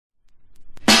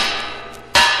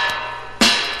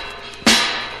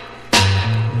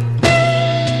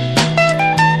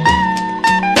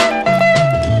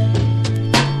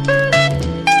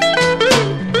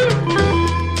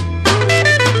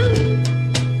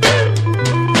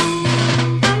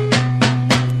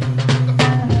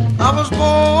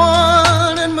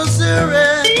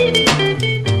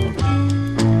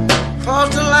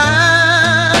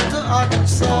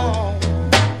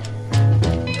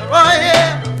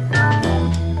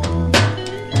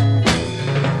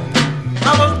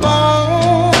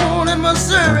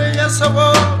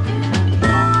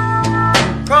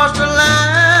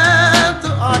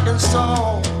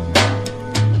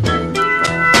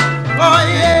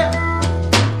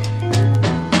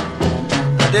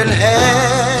didn't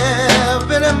have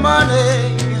any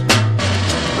money,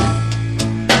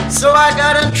 so I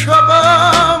got in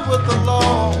trouble with the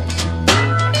law.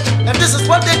 And this is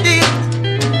what they did.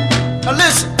 Now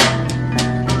listen.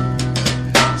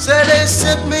 Say they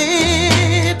sent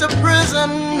me to prison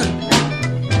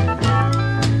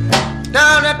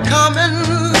down at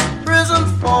Cummins Prison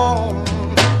Farm.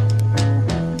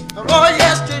 Oh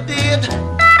yes they did.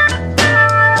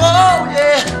 Oh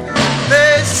yeah,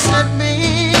 they sent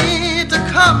me to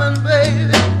Cummins,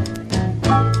 baby,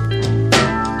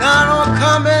 down on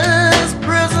Cummins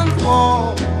Prison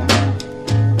Farm.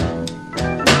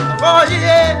 Oh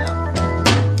yeah,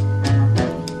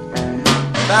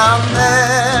 down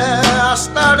there I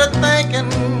started thinking.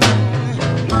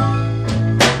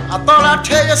 I thought I'd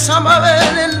tell you some of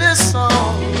it in this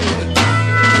song,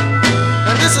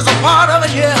 and this is a part of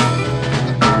it here.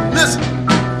 Listen,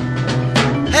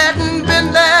 hadn't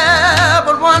been there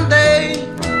but one day,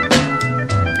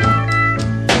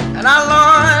 and I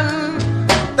learned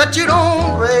that you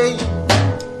don't rate.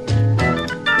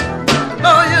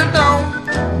 No, you don't.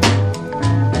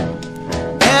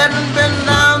 Hadn't been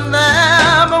down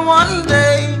there but one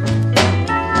day,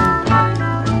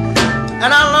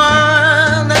 and I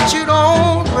learned that you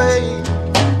don't rate.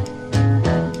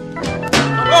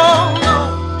 Oh no.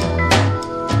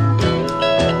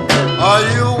 Or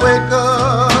you wake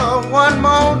up one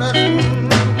morning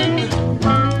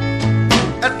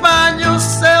and find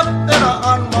yourself in an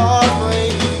unmarked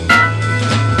grave.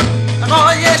 And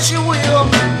oh yes you will.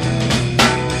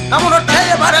 I'm gonna tell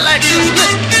you about it like this.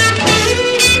 Listen.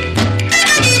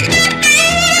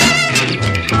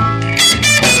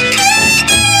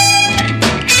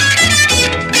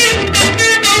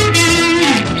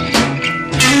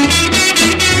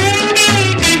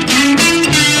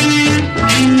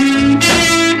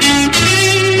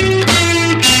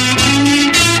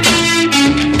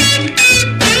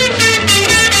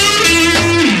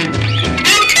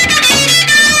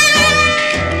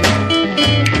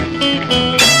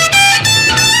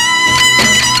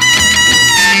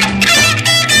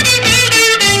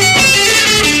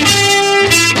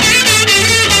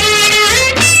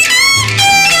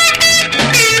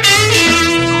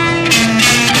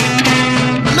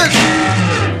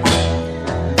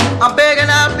 I'm begging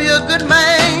I'll be a good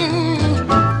man,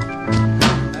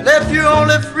 and if you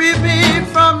only free me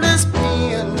from this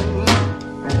pen,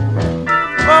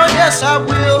 oh yes I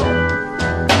will.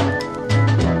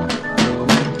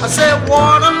 I said,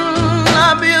 Warden,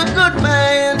 I'll be a good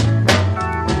man,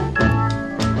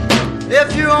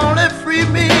 if you only free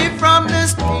me from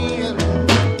this pen.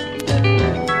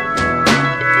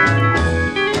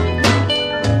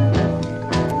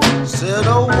 Said,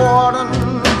 oh Warden,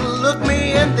 look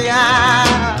me in the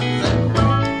eyes.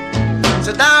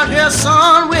 So down here,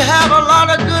 son, we have a lot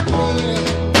of good men.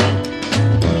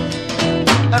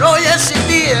 And oh yes, he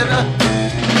did.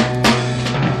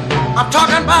 I'm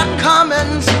talking about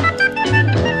Cummins.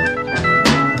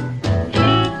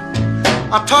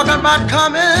 I'm talking about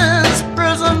Cummins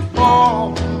Prison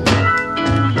Farm.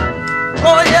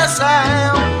 Oh yes, I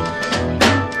am.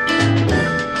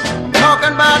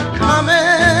 Talking about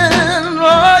Cummins.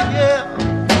 Oh yeah.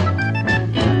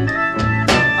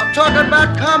 Talking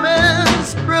about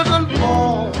Cummins Prison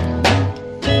Farm.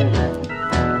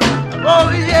 Oh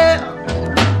yeah.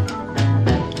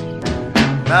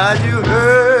 Now you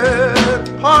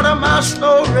heard part of my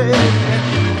story.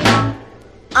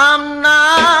 I'm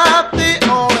not the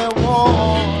only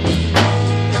one.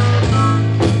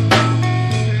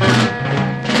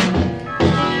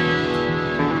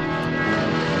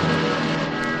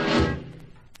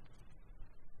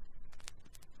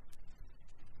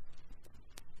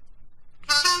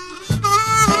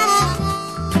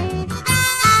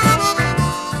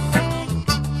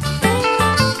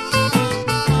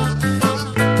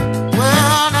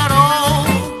 Well, that old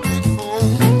big fool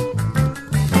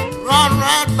run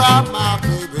right by my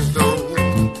baby.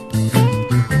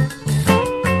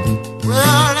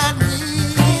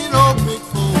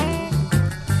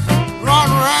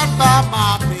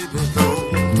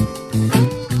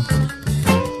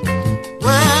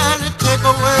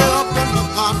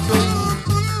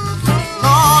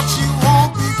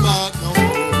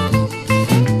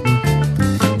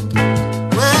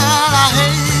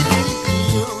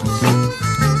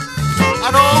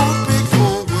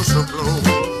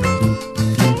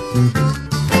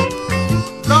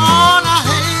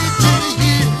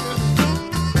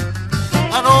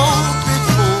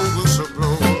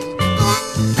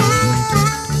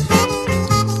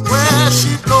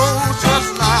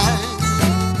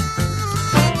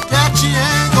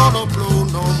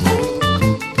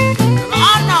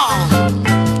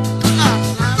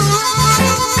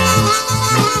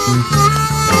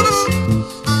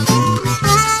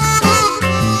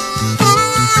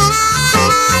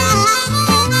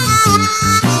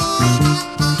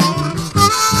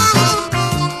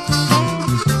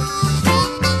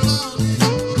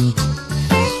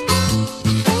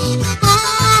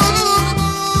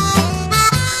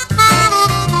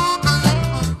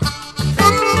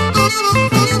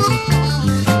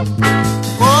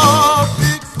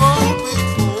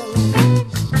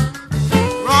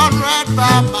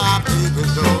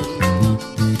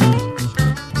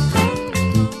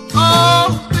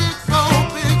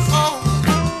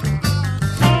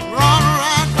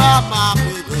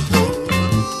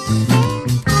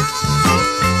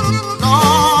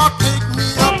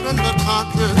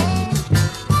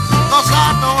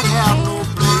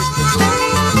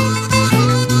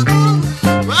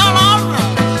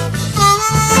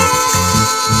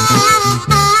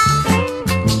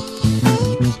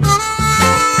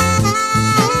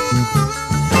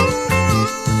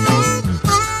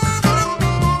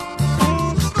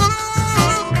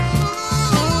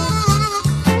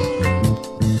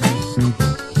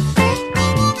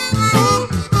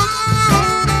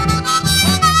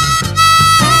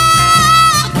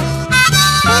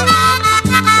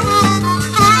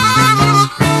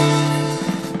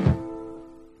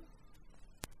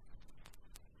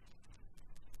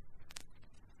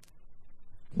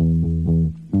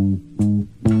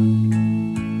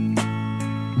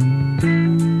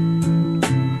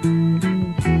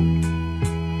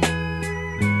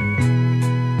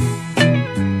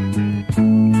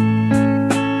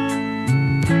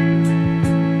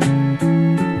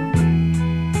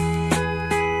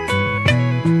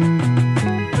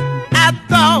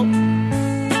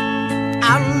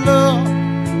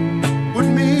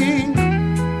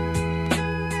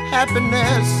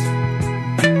 miss.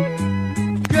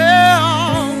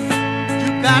 Girl, you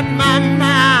got my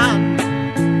mind,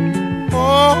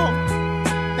 oh,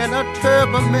 in a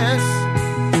terrible mess.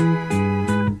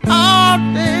 All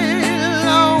day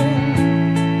long,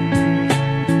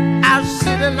 I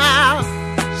sit and I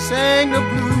sing the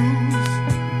blues.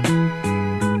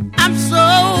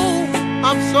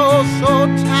 I'm so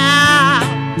tired.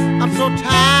 I'm so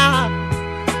tired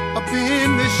of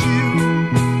being with you.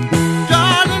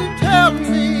 Darling, tell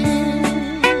me,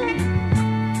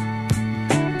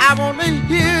 I want to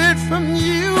hear it from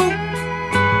you.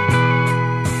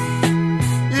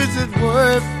 Is it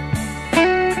worth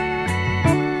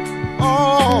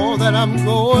all that I'm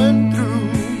going through?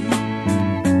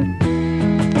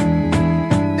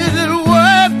 Is it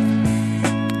worth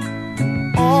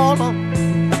all of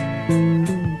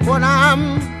what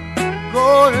I'm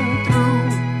going through?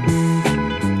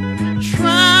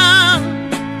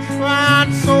 Trying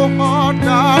so hard,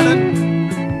 darling,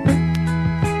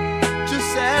 to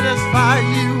satisfy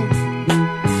you.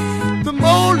 The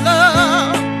more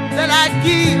love that I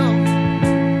give,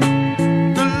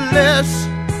 the less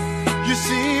you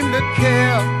seem to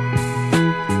care.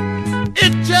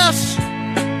 It just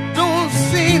don't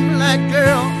seem like,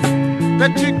 girl,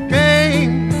 that your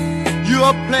game you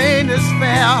are playing is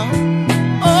fair.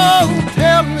 Oh,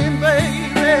 tell me,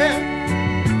 baby,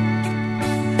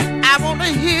 I want to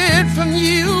hear it from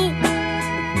you.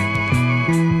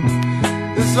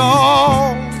 It's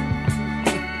all,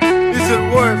 is it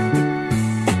worth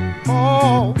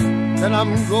all that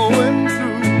I'm going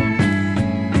through?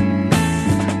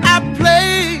 I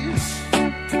place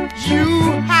you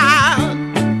high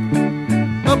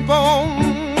up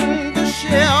on the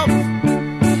shelf.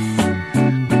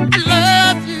 I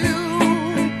love you,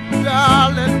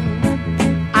 darling.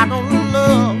 I don't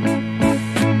love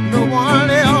no one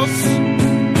else.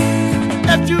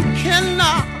 If you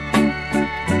cannot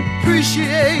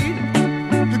appreciate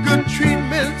the good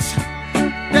treatments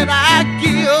that I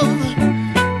give,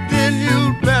 then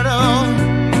you better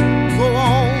go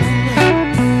on,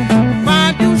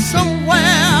 find you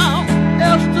somewhere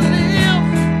else to live.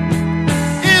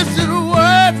 Is it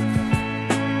worth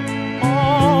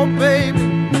all, baby,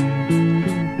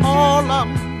 all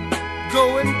I'm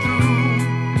going through?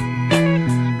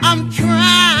 I'm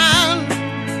trying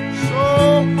so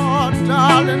hard,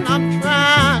 darling, I'm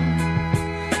trying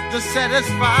to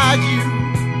satisfy you.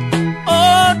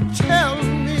 Oh, tell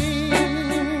me,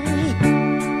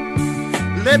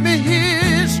 let me hear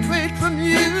it straight from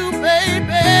you,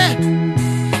 baby.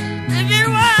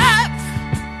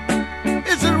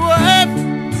 Is it worth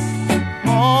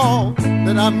all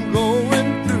that I'm going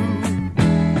through?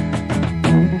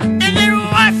 Is it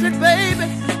worth it, baby?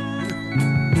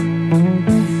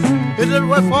 Is it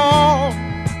worth all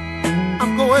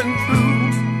I'm going through?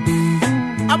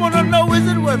 I want to know, is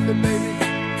it worth it, baby?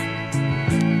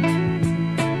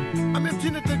 I'm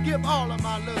intending to give all of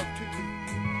my love to you.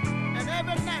 And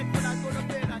every night when I go to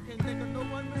bed, I can think of no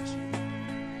one but you.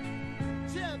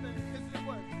 Tell me, is it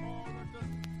worth all of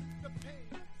the pain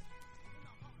in the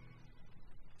heart?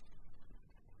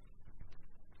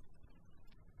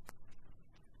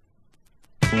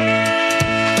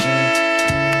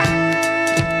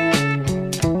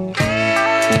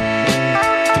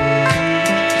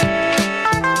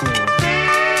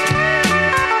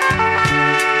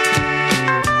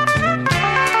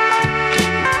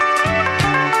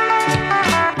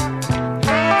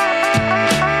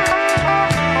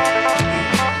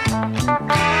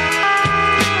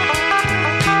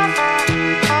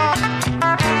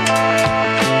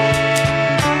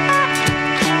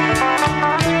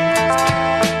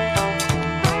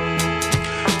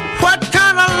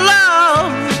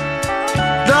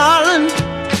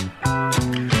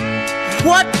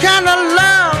 What kind of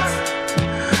love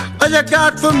you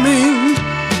got for me?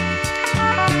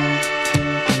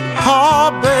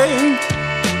 Oh, babe,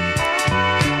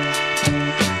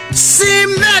 seem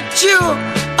that you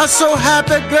are so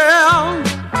happy, girl.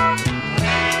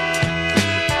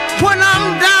 When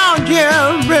I'm down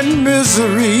here in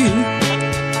misery,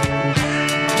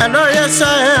 and oh yes I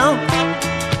am.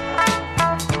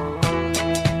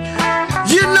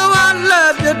 You know I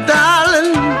love you,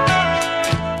 darling.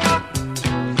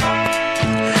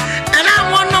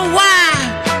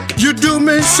 You do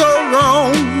me so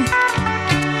wrong,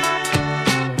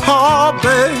 oh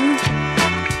babe.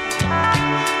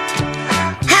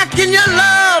 How can your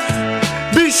love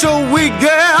be so weak,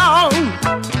 girl,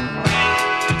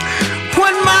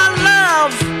 when my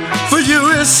love for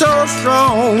you is so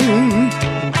strong?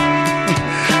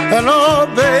 And oh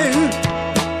babe,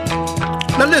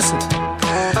 now listen,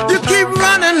 you keep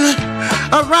running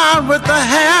around with the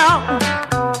hair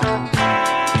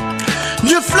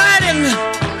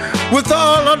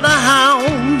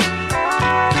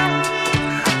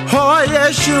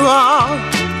yes you are.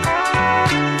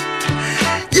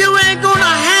 You ain't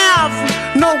gonna have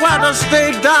nowhere to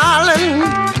stay, darling,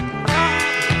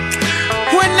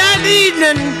 when that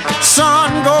evening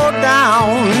sun go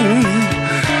down.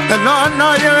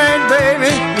 No, you ain't,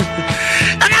 baby.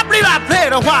 And I believe I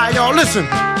played a while, y'all. Listen.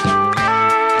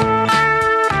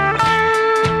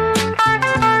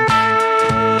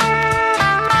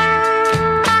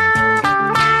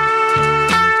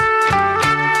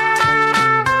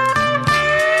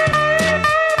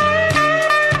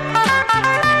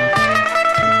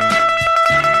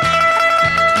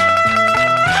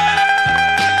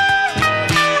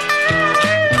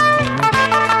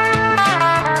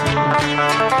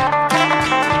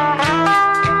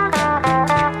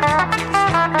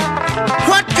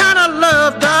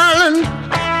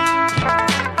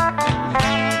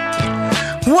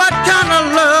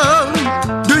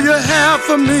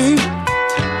 For me,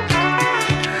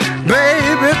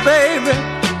 baby,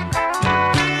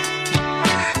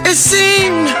 it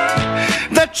seems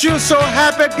that you're so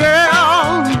happy,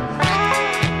 girl,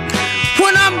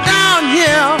 when I'm down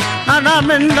here and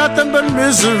I'm in nothing but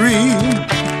misery.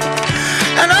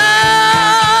 And oh,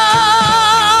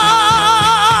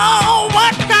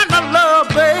 what kind of love,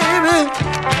 baby?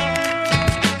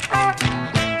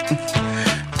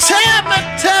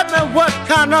 Tell me what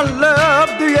kind of love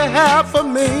do you have for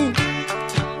me?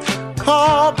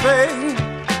 Oh, babe,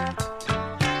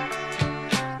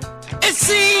 it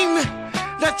seems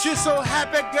that you're so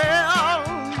happy, girl,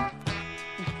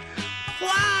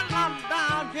 while I'm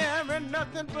down here in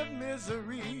nothing but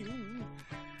misery.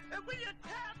 And will you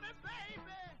tell me,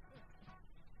 baby?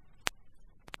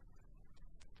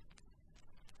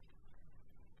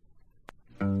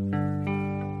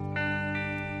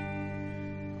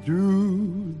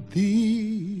 Through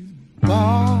these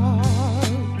bars,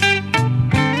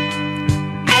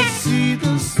 I see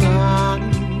the sun.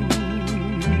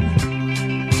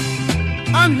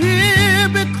 I'm here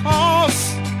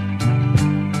because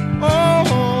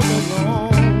all the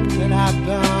wrong that I've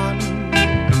done.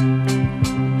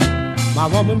 My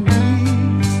woman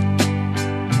needs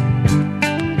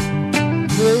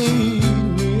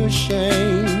made me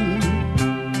ashamed.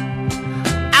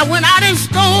 I went out and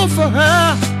stole for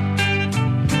her.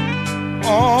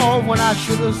 Oh, when I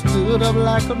should have stood up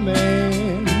like a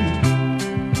man.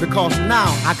 Because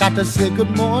now I got to say good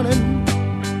morning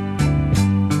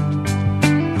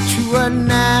to a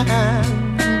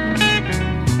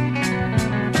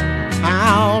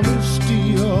 9-pound of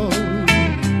steel.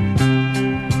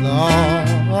 Lord,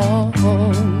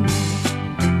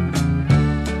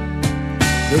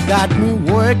 they got me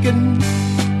working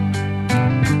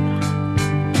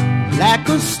like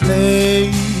a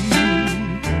slave.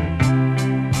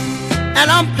 And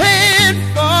I'm paying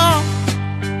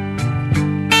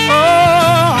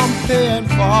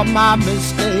for my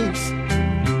mistakes.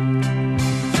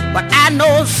 But I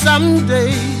know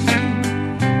someday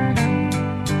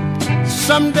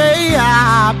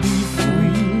I'll be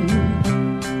free.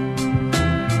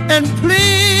 And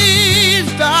please,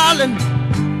 darling,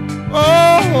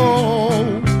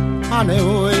 oh, honey,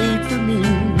 wait for me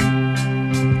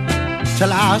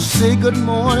till I say good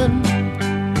morning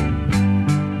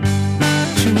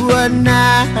to a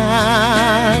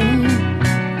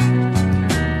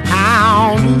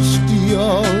 9-pound of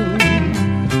steel.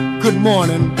 Good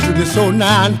morning to this old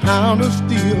 9-pound of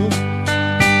steel.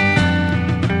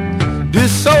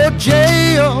 This old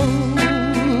jail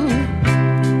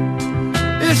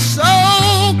is so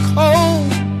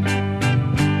cold.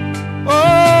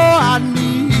 Oh, I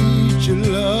need your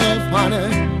love,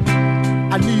 honey.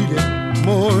 I need it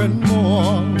more and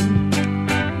more.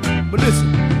 But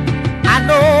listen, I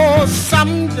know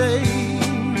someday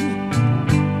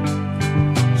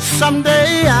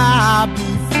I'll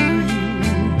be free.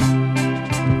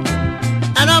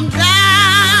 And I'm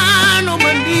down on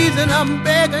my knees and I'm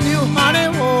begging you, honey,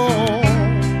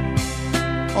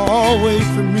 oh, wait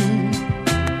for me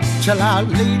till I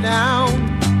lay down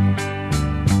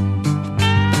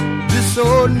this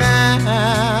old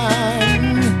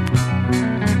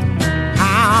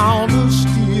 9-pound of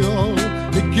steel.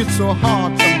 It gets so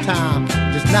hard sometimes,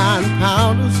 this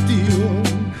 9-pound of steel.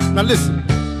 Now listen,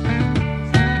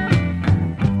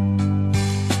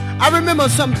 I remember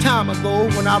some time ago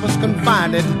when I was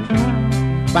confined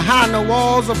behind the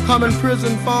walls of Cummins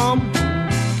Prison Farm.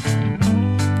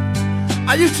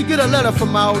 I used to get a letter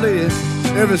from my old lady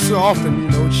every so often, you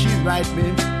know. She'd write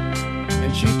me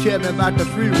and she'd tell me about the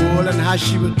free world and how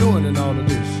she was doing and all of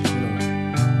this, you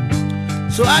know.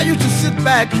 So I used to sit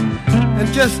back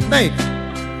and just think,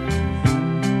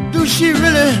 do do she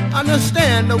really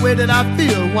understand the way that I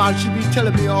feel while she be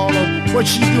telling me all of what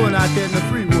she's doing out there in the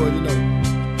free world, you know?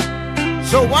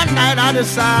 So one night I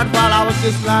decided while I was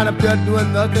just lying up there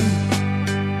doing nothing,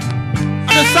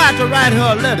 I decided to write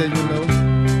her a letter, you know.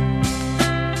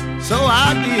 So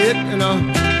I did, you know.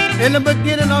 In the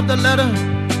beginning of the letter,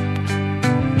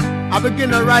 I began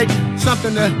to write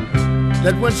something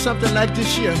that went something like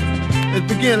this here. It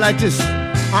began like this.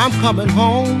 I'm coming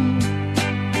home.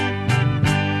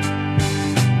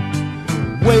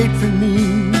 Wait for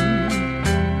me.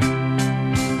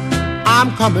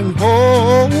 I'm coming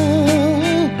home.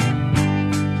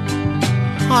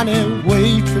 Honey,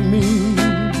 wait for me.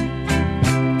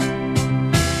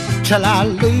 Till I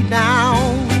lay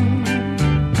down.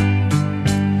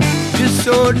 Just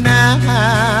so 9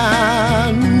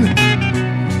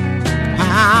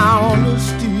 pounds of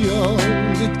steel.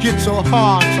 It gets so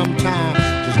hard sometimes.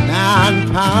 Just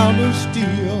 9 pounds of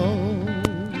steel.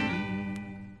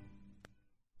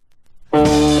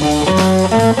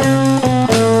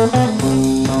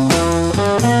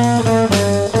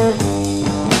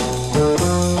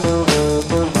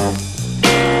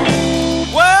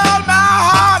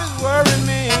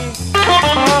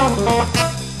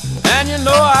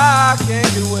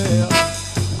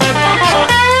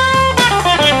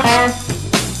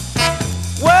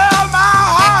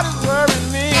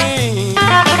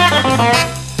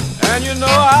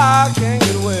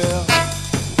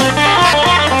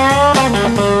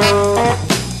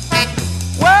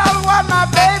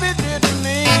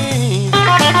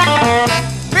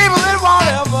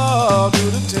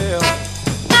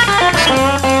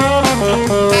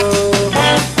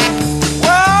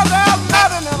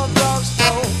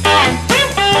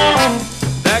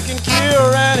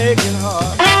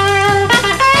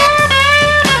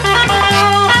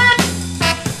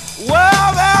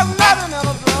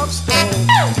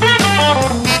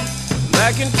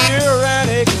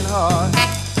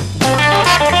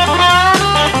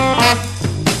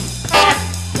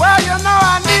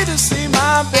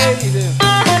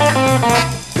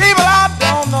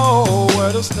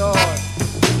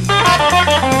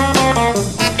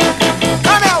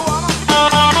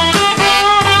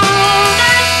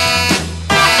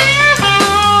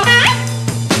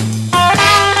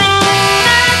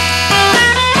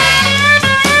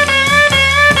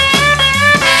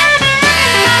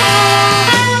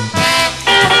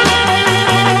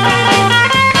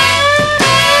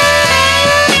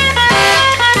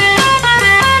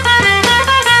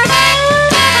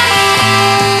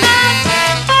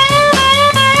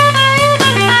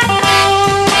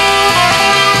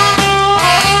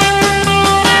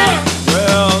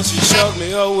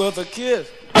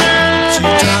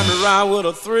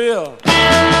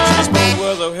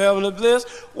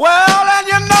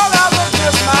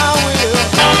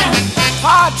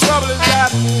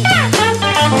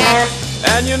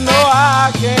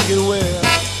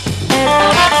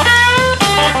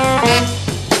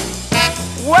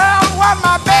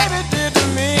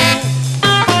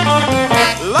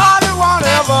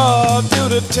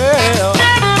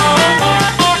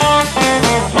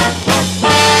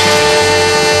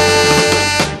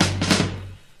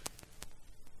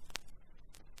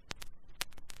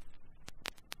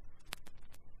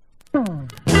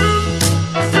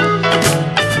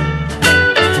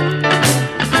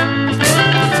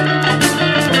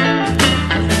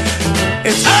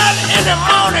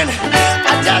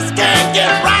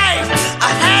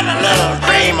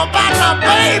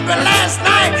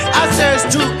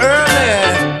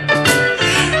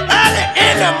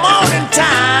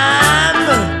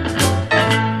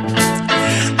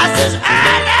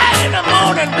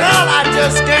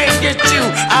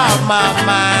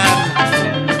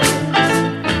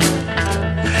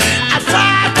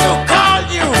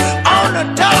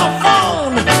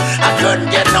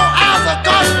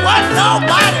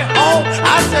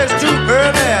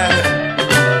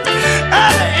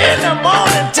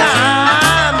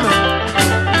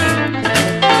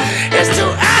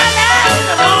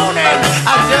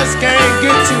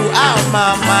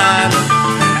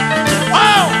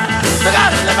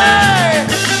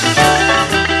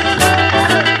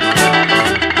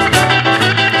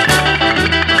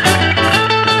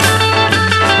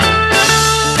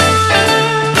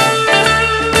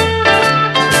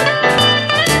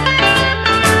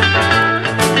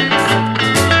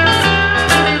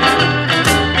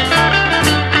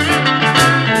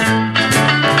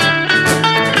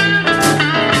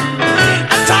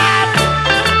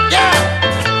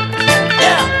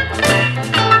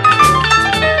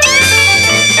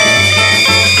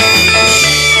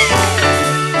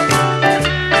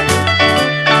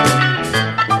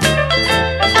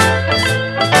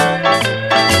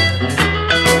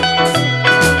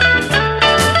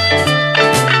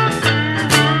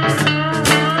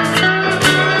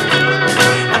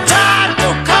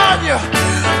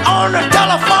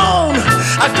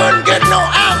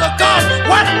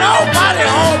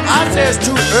 it's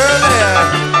too early.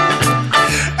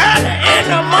 Early in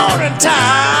the morning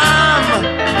time.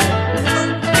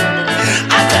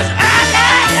 I just early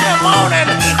in the morning.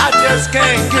 I just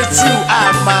can't get you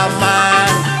out my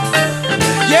mind.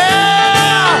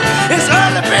 Yeah, it's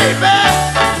early, baby.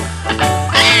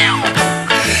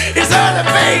 It's early,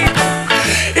 baby.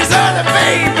 It's early,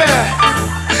 baby.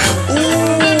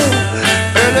 Ooh,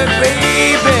 early,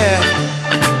 baby.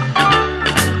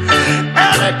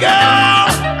 Early, girl.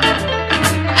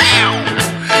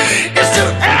 It's too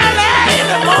early in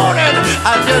the morning.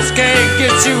 I just can't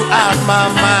get you out my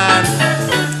mind.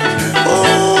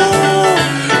 Ooh,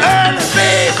 early,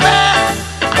 baby.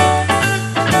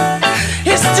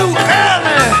 It's too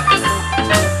early.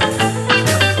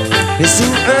 It's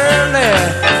too early.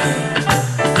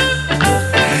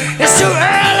 It's too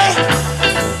early.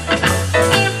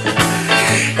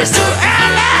 It's too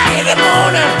early in the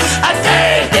morning. I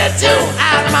can't get you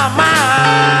out my mind.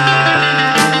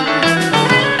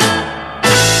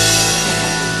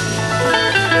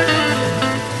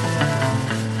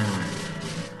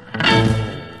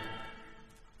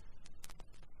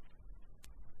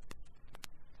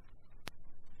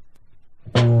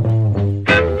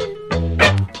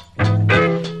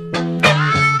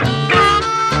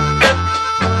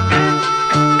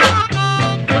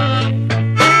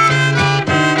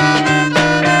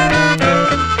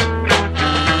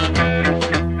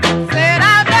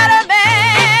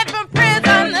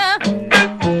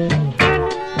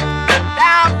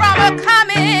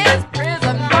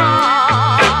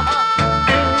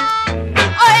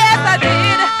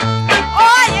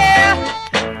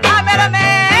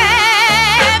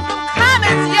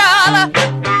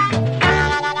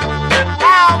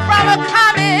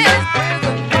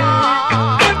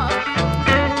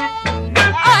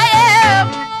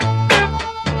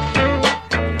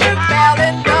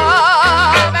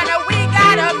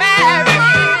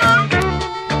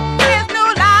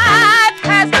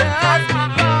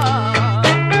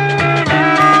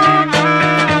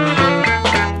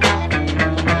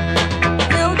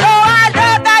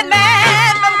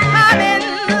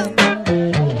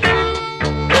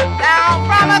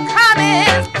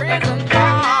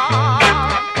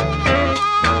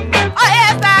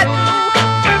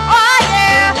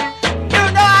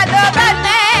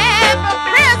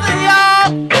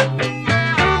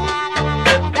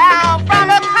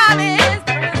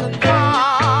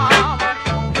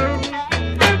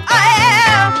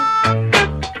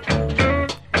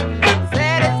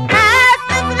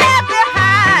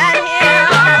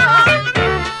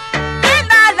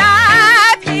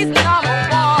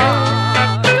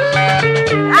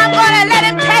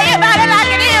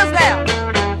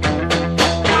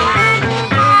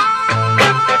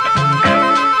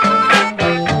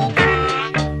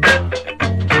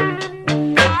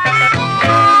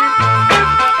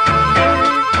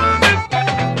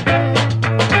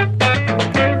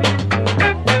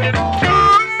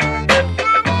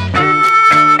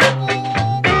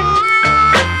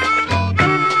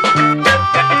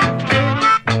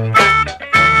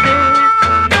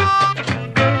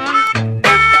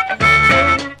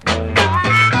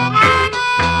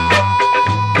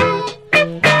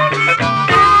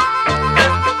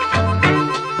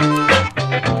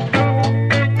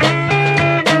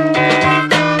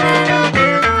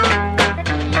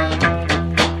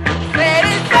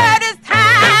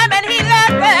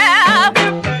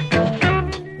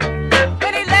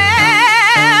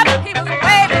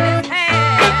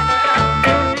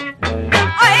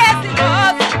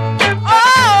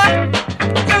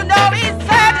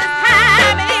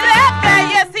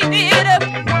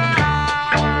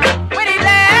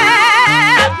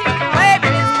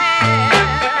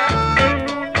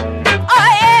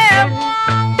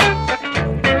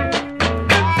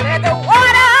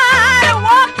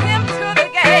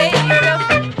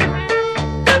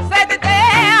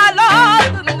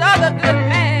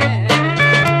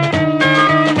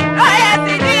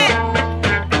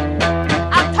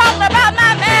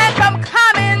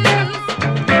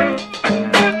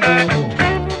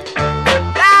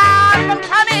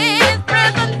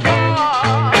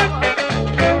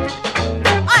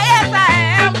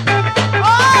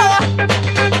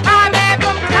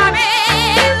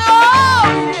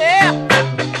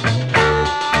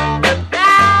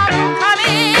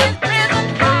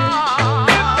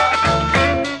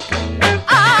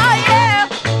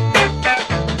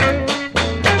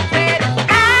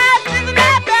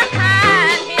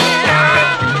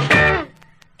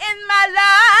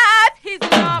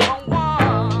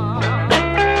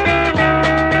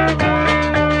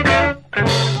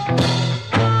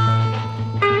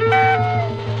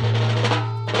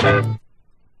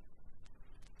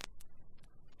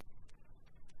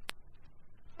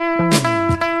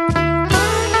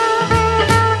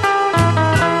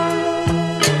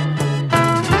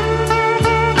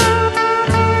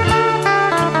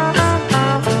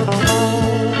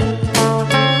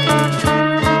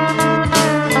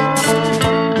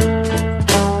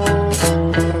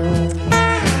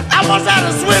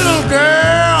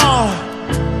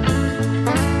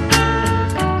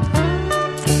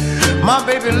 My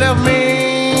baby left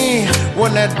me,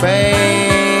 wasn't that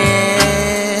bad?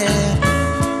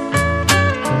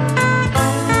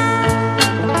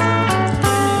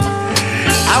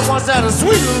 I once had a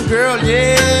sweet little girl,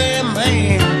 yeah,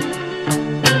 man.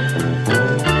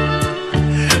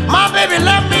 My baby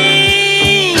left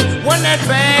me, wasn't that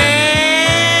bad?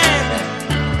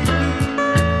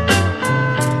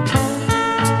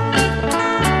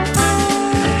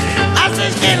 I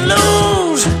just can't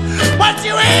lose what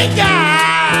you ain't got.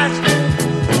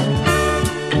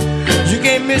 You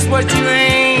can't miss what you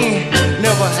ain't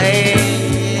never had.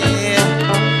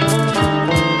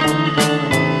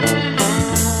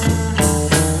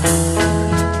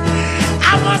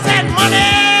 I once had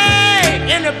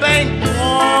money in the bank,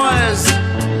 boys.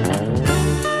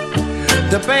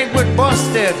 The bank was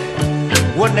busted,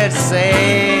 wasn't that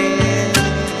sad?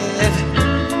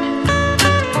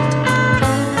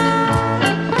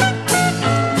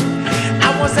 I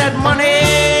once had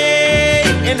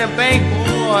money in the bank,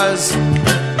 boys.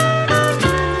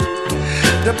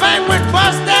 The bank was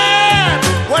busted,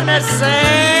 wasn't that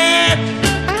sad?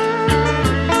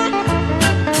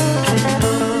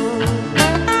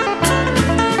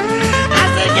 I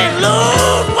said, can't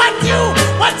lose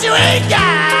what you ain't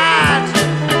got.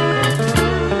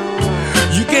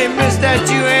 You can't miss that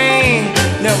you ain't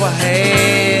never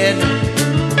had.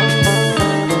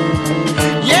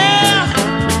 Yeah,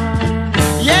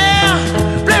 yeah,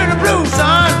 play the blues,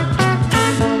 son.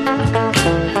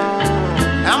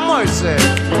 How much, sir?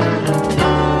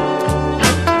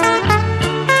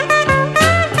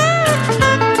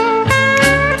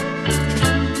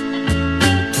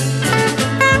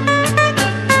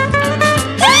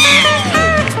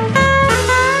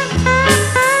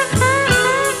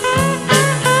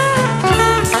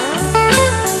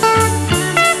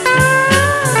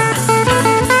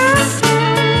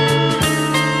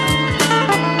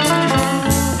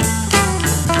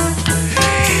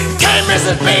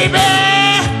 Baby,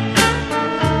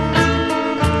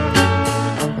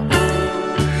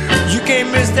 you can't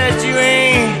miss that you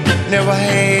ain't never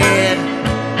had.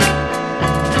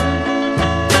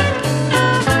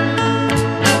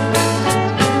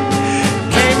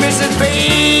 Can't miss it,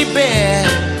 baby.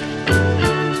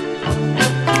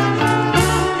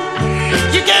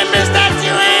 You can't miss that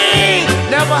you ain't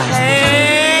never had.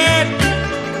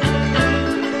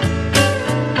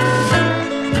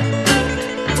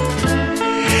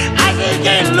 You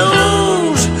can't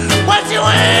lose what you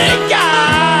ain't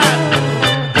got.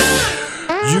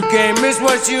 You can't miss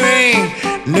what you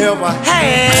ain't never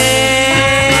had.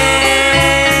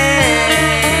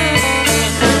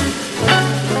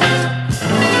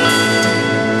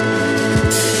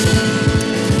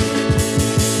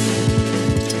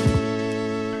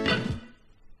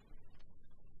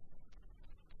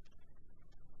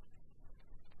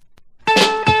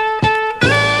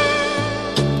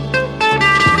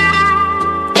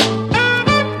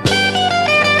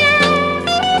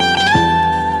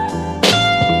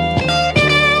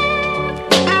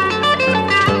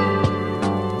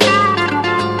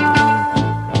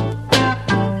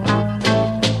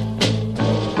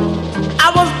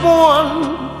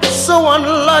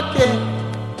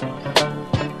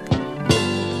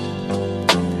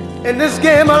 In this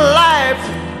game of life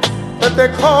that they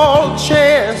call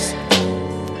chance.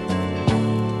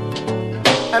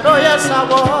 And oh yes, I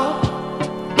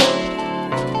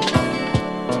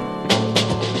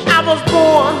was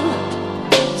born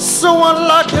so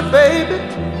unlucky, baby.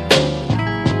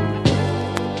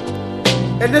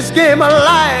 In this game of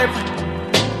life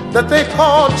that they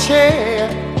call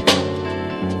chance.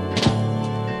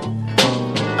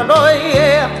 And oh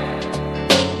yeah,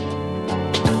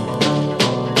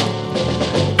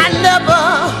 never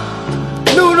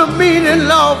knew the meaning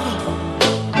of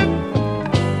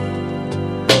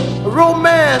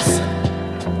romance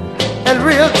and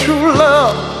real true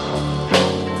love.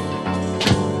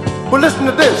 Well, listen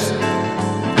to this.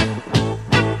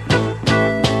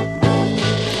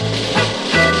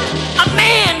 A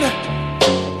man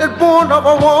is born of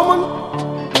a woman.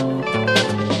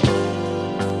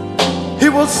 He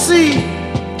will see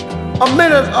a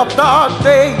minute of dark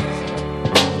days.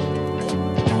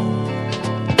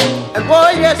 And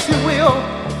boy, yes, he will.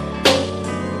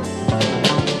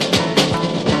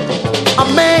 A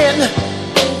man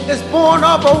is born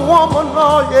of a woman,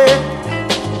 oh yeah.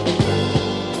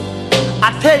 I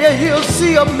tell you, he'll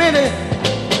see a minute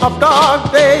of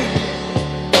dark days.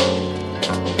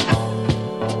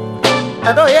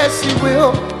 And oh yes, he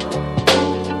will.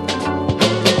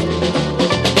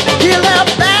 He'll have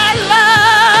bad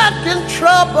luck and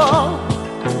trouble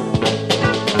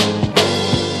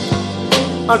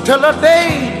until the day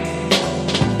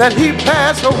that he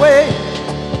passed away.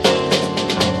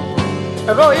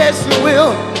 And oh yes, he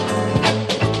will.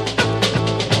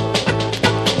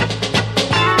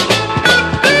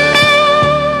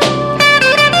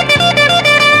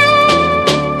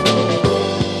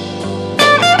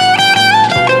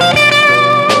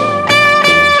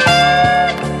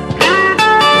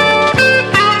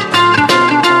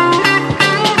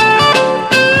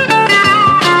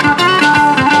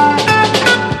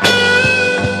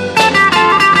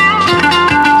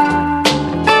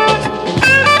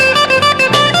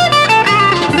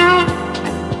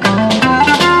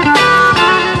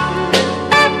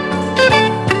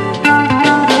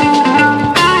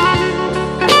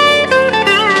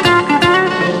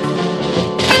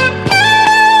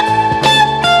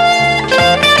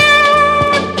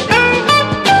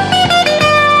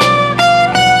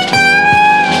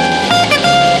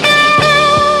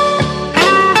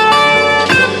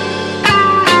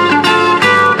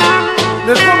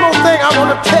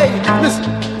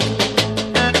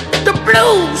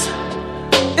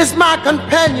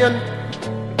 Companion.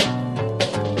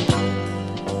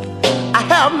 I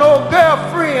have no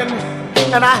girlfriend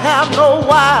and I have no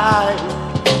wife.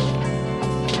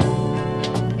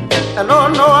 And oh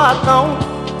no, I don't.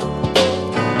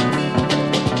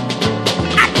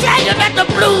 I tell you that the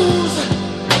blues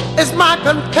is my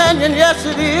companion, yes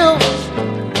it is.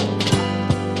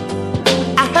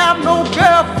 I have no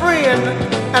girlfriend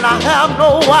and I have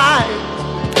no wife.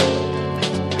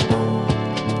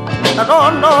 And oh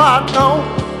no, I don't.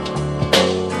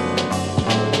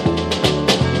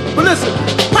 But listen,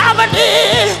 poverty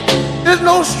is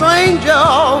no stranger.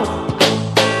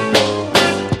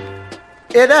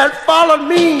 It has followed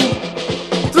me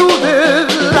through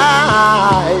this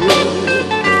life.